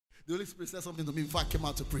The Holy Spirit said something to me before I came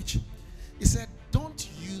out to preach. He said, don't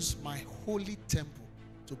use my holy temple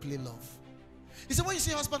to play love. He said, when you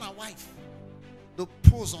see husband and wife, the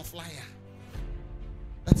pose on flyer,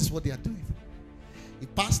 that is what they are doing.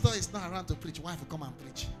 If pastor is not around to preach, wife will come and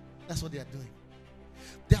preach. That's what they are doing.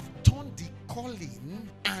 They have turned the calling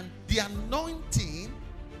and the anointing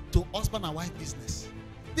to husband and wife business.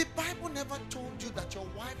 The Bible never told you that your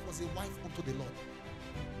wife was a wife unto the Lord.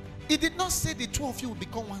 It did not say the two of you will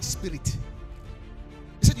become one spirit.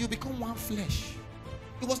 It said you become one flesh.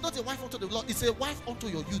 It was not a wife unto the Lord. It's a wife unto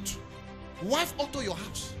your youth. Wife unto your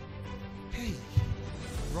house. Hey,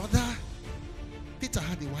 brother, Peter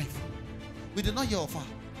had a wife. We did not hear of her.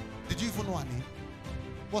 Did you even know her name?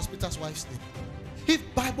 What's Peter's wife's name?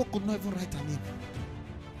 If Bible could not even write her name.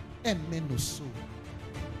 Emenoso.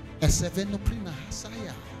 Esevenopina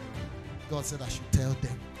Hasaya. God said I should tell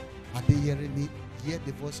them. Are they hearing me? Hear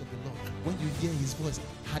the voice of the Lord. When you hear his voice,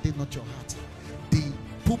 harden not your heart. The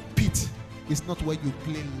pulpit is not where you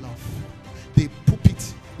play love. The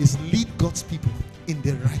pulpit is lead God's people in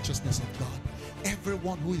the righteousness of God.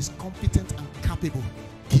 Everyone who is competent and capable,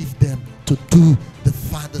 give them to do the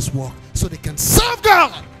Father's work so they can serve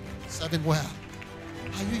God. Serve him well.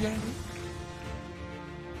 Are you hearing me?